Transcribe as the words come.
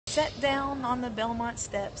sat down on the Belmont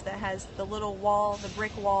steps that has the little wall, the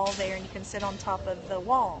brick wall there, and you can sit on top of the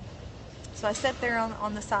wall. So I sat there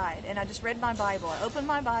on the side, and I just read my Bible. I opened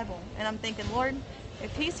my Bible, and I'm thinking, Lord,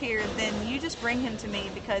 if he's here, then you just bring him to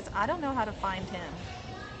me, because I don't know how to find him.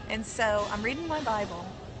 And so I'm reading my Bible.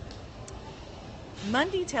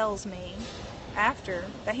 Monday tells me after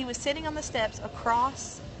that he was sitting on the steps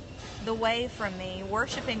across the way from me,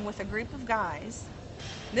 worshiping with a group of guys.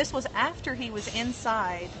 This was after he was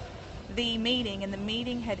inside the meeting, and the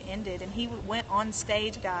meeting had ended, and he went on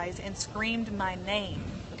stage, guys, and screamed my name.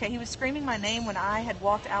 Okay, he was screaming my name when I had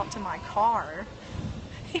walked out to my car.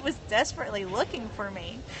 He was desperately looking for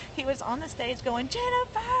me. He was on the stage going,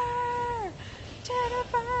 Jennifer!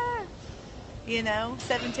 Jennifer! You know,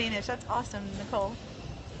 17-ish. That's awesome, Nicole.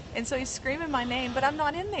 And so he's screaming my name, but I'm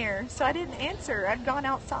not in there, so I didn't answer. I'd gone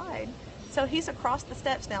outside. So he's across the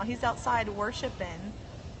steps now. He's outside worshiping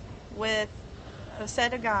with a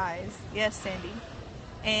set of guys. Yes, Sandy.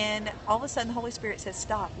 And all of a sudden the Holy Spirit says,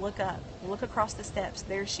 stop, look up, look across the steps.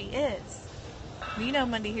 There she is. You know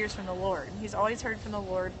Monday hears from the Lord. He's always heard from the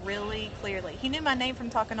Lord really clearly. He knew my name from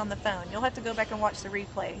talking on the phone. You'll have to go back and watch the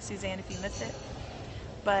replay, Suzanne, if you missed it.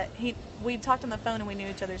 But we talked on the phone, and we knew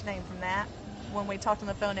each other's name from that when we talked on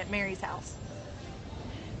the phone at Mary's house.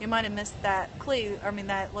 You might have missed that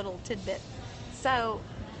that little tidbit. So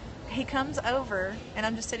he comes over, and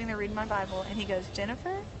I'm just sitting there reading my Bible, and he goes,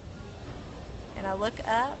 Jennifer? And I look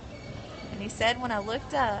up, and he said when I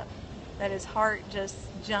looked up that his heart just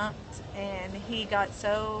jumped, and he got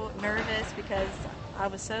so nervous because I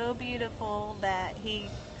was so beautiful that he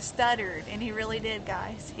stuttered, and he really did,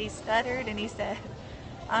 guys. He stuttered, and he said,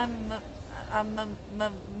 I'm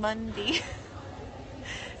Monday.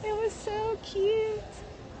 It was so cute.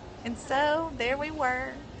 And so there we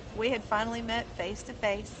were. We had finally met face to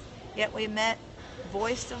face, yet we met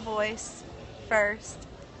voice to voice first,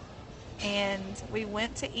 and we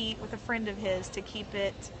went to eat with a friend of his to keep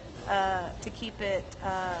it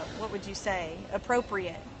what would you say,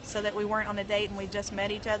 appropriate, so that we weren't on a date and we just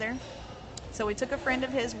met each other. So we took a friend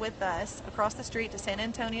of his with us across the street to San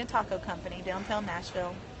Antonio Taco Company, downtown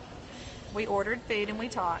Nashville. We ordered food and we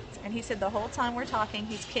talked, and he said the whole time we're talking,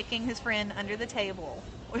 he's kicking his friend under the table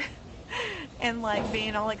and like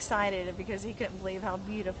being all excited because he couldn't believe how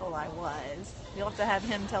beautiful I was. You'll have to have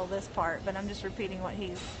him tell this part, but I'm just repeating what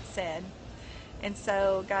he said. And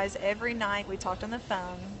so, guys, every night we talked on the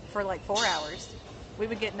phone for like 4 hours. We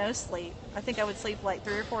would get no sleep. I think I would sleep like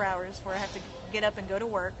 3 or 4 hours before I have to get up and go to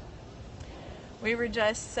work. We were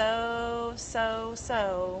just so.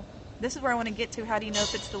 This is where I want to get to. How do you know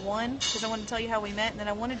if it's the one? Because I want to tell you how we met, and then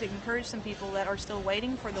I wanted to encourage some people that are still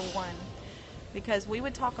waiting for the one. Because we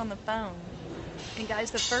would talk on the phone. And guys,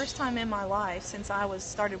 the first time in my life since I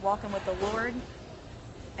started walking with the Lord,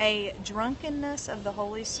 a drunkenness of the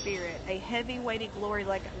Holy Spirit, a heavy weighted glory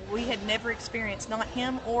like we had never experienced, not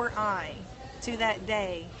him or I, to that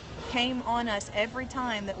day, came on us every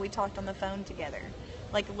time that we talked on the phone together.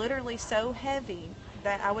 Like literally so heavy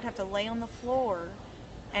that I would have to lay on the floor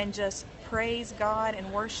and just praise God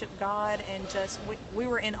and worship God, and just we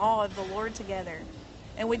were in awe of the Lord together.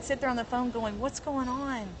 And we'd sit there on the phone going, what's going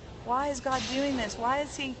on? Why is God doing this? What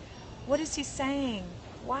is he saying?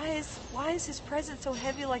 Why is his presence so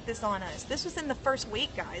heavy like this on us? This was in the first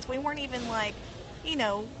week, guys. We weren't even like,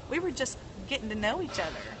 we were just getting to know each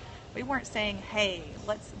other. We weren't saying, hey,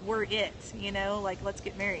 let's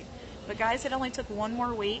get married. But guys, it only took 1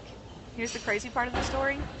 more week. Here's the crazy part of the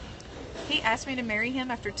story. He asked me to marry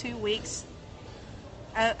him after 2 weeks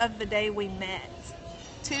of the day we met.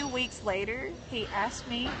 2 weeks later, he asked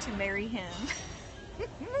me to marry him.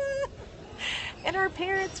 And our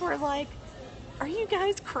parents were like, are you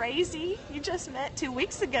guys crazy? You just met 2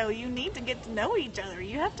 weeks ago. You need to get to know each other.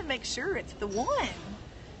 You have to make sure it's the one.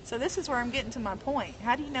 So this is where I'm getting to my point.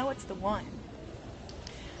 How do you know it's the one?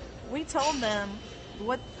 We told them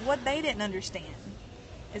what they didn't understand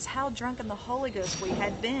is how drunk in the Holy Ghost we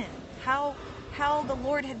had been. How the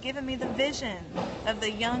Lord had given me the vision of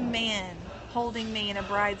the young man holding me in a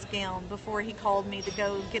bride's gown before he called me to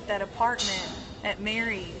go get that apartment at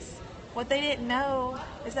Mary's. What they didn't know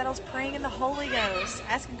is that I was praying in the Holy Ghost,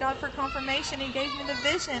 asking God for confirmation. He gave me the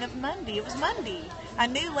vision of Monday. It was Monday. I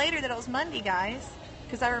knew later that it was Monday, guys,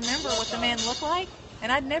 because I remember what the man looked like,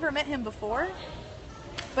 and I'd never met him before,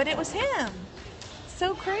 but it was him.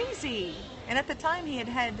 So crazy. And at the time, he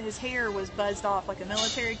had his hair was buzzed off like a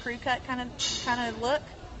military crew cut kind of look,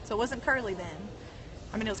 so it wasn't curly then.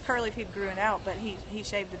 I mean, it was curly if he grew it out, but he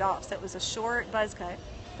shaved it off, so it was a short buzz cut.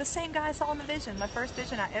 The same guy I saw in the vision, my first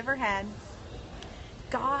vision I ever had.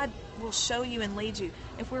 God will show you and lead you.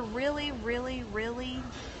 If we're really, really, really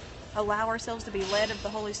allow ourselves to be led of the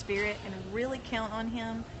Holy Spirit and really count on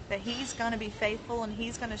Him that He's going to be faithful and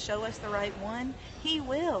He's going to show us the right one, He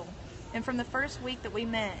will. And from the first week that we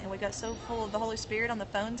met and we got so full of the Holy Spirit on the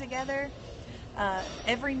phone together,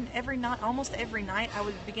 every night, almost every night, I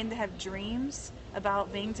would begin to have dreams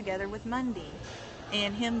about being together with Mundy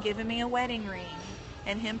and him giving me a wedding ring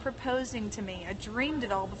and him proposing to me. I dreamed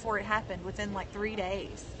it all before it happened within like 3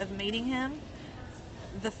 days of meeting him.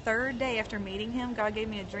 The third day after meeting him, God gave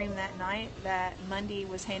me a dream that night that Mundy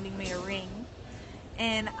was handing me a ring.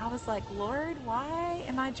 And I was like, Lord, why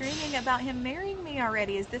am I dreaming about him marrying me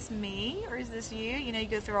already? Is this me or is this you? You know, you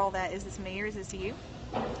go through all that. Is this me or is this you?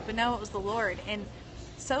 But no, it was the Lord. And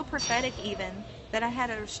so prophetic even that I had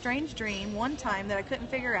a strange dream one time that I couldn't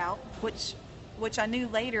figure out, which I knew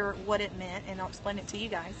later what it meant, and I'll explain it to you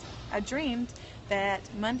guys. I dreamed that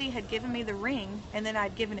Mundy had given me the ring, and then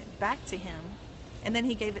I'd given it back to him, and then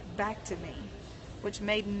he gave it back to me, which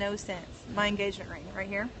made no sense. My engagement ring right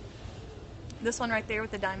here. This one right there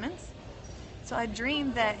with the diamonds. So I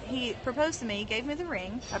dreamed that he proposed to me, gave me the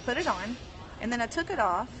ring, I put it on, and then I took it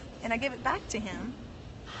off, and I gave it back to him.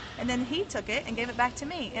 And then he took it and gave it back to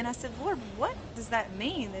me. And I said, Lord, what does that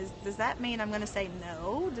mean? Does that mean I'm going to say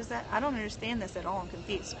no? I don't understand this at all. I'm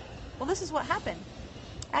confused. Well, this is what happened.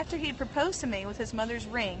 After he proposed to me with his mother's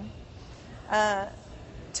ring,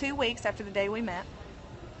 2 weeks after the day we met,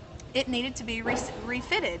 it needed to be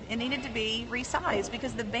refitted. It needed to be resized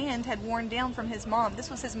because the band had worn down from his mom. This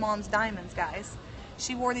was his mom's diamonds, guys.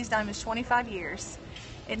 She wore these diamonds 25 years.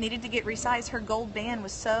 It needed to get resized. Her gold band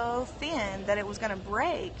was so thin that it was going to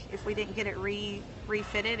break if we didn't get it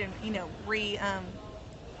refitted and, you know,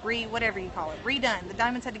 whatever you call it, redone. The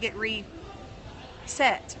diamonds had to get reset. Is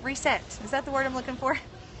that the word I'm looking for?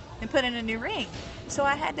 And put in a new ring. So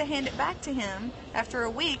I had to hand it back to him after a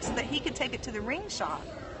week so that he could take it to the ring shop,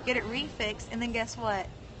 get it refixed, and then guess what?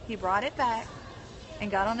 He brought it back and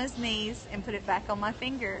got on his knees and put it back on my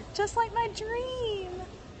finger, just like my dream.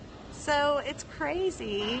 So it's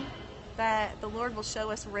crazy that the Lord will show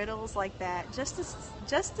us riddles like that just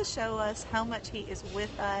to show us how much He is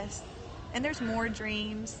with us. And there's more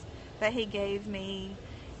dreams that He gave me,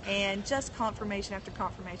 and just confirmation after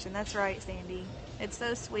confirmation. That's right, Sandy. It's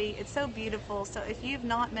so sweet. It's so beautiful. So if you've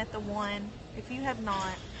not met the one, if you have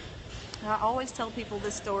not, I always tell people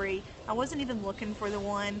this story. I wasn't even looking for the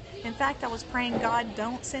one. In fact, I was praying, God,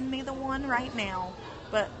 don't send me the one right now.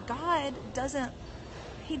 But God doesn't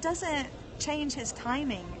change His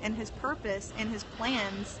timing and His purpose and His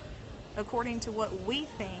plans according to what we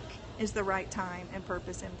think is the right time and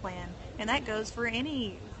purpose and plan. And that goes for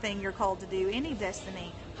anything you're called to do, any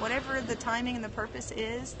destiny. Whatever the timing and the purpose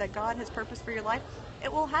is that God has purposed for your life,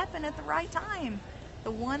 it will happen at the right time.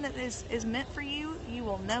 The one that is meant for you, you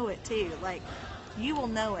will know it too. Like, you will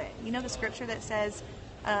know it. You know the scripture that says,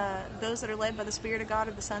 those that are led by the Spirit of God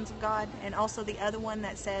are the sons of God, and also the other one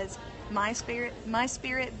that says, my spirit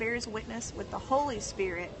bears witness with the Holy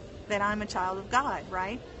Spirit that I'm a child of God,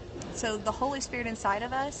 right? So the Holy Spirit inside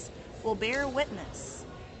of us will bear witness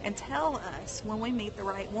and tell us when we meet the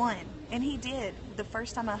right one. And He did. The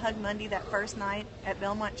first time I hugged Mundy that first night at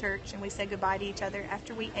Belmont Church, and we said goodbye to each other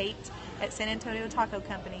after we ate at San Antonio Taco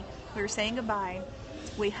Company. We were saying goodbye.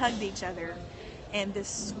 We hugged each other, and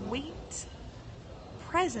this sweet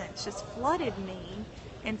presence just flooded me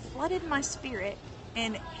and flooded my spirit,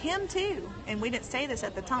 and him too. And we didn't say this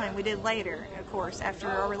at the time. We did later, of course, after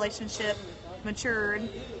our relationship matured.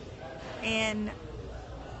 And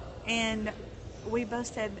we both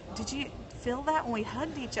said, did you feel that when we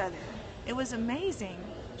hugged each other? It was amazing.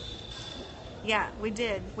 Yeah, we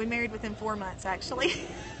did. We married within 4 months, actually.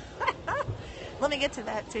 Let me get to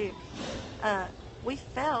that too. We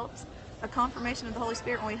felt a confirmation of the Holy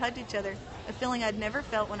Spirit when we hugged each other, a feeling I'd never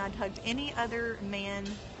felt when I'd hugged any other man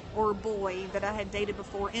or boy that I had dated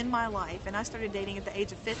before in my life. And I started dating at the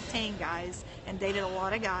age of 15, guys, and dated a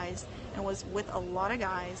lot of guys and was with a lot of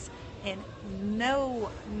guys. And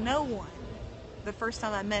no one, the first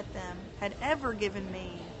time I met them, had ever given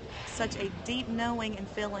me such a deep knowing and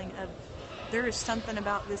feeling of there is something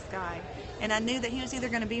about this guy. And I knew that he was either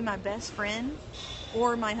going to be my best friend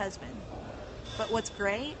or my husband. But what's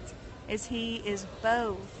great is he is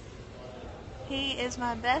both. He is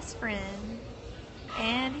my best friend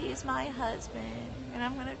and he's my husband. And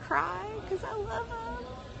I'm going to cry because I love him.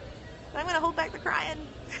 But I'm going to hold back the crying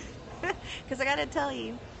because I got to tell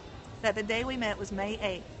you that the day we met was May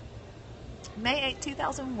 8th. May 8th,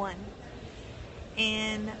 2001.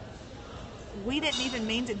 And we didn't even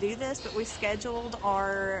mean to do this, but we scheduled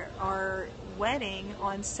our wedding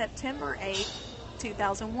on September 8th,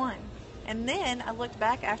 2001. And then I looked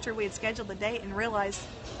back after we had scheduled the date and realized,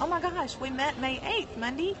 oh my gosh, we met May 8th,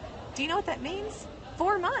 Monday. Do you know what that means?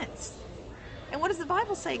 4 months. And what does the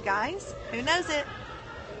Bible say, guys? Who knows it?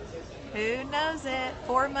 Who knows it?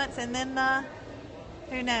 4 months and then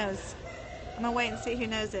who knows? I'm going to wait and see who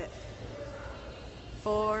knows it.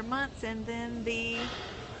 4 months and then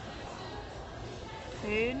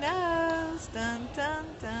who knows? Dun, dun,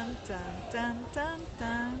 dun, dun, dun, dun,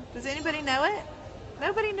 dun. Does anybody know it?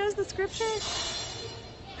 Nobody knows the scripture?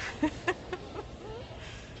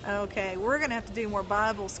 Okay, we're going to have to do more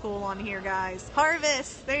Bible school on here, guys.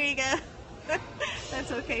 Harvest! There you go.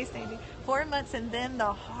 That's okay, Sandy. 4 months and then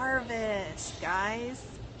the harvest, guys.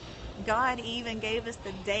 God even gave us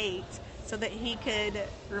the date so that he could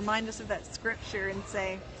remind us of that scripture and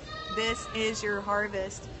say, this is your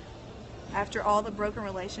harvest. After all the broken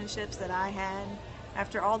relationships that I had,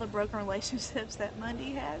 after all the broken relationships that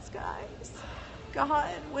Monday has, guys,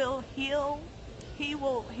 God will heal. He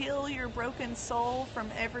will heal your broken soul from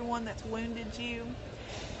everyone that's wounded you.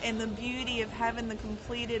 And the beauty of having the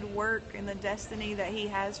completed work and the destiny that he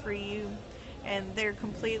has for you and their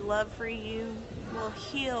complete love for you will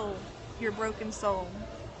heal your broken soul.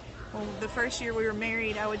 Well, the first year we were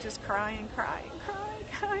married, I would just cry and cry and cry,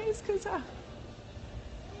 guys, because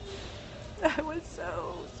I was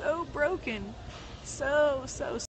so broken. So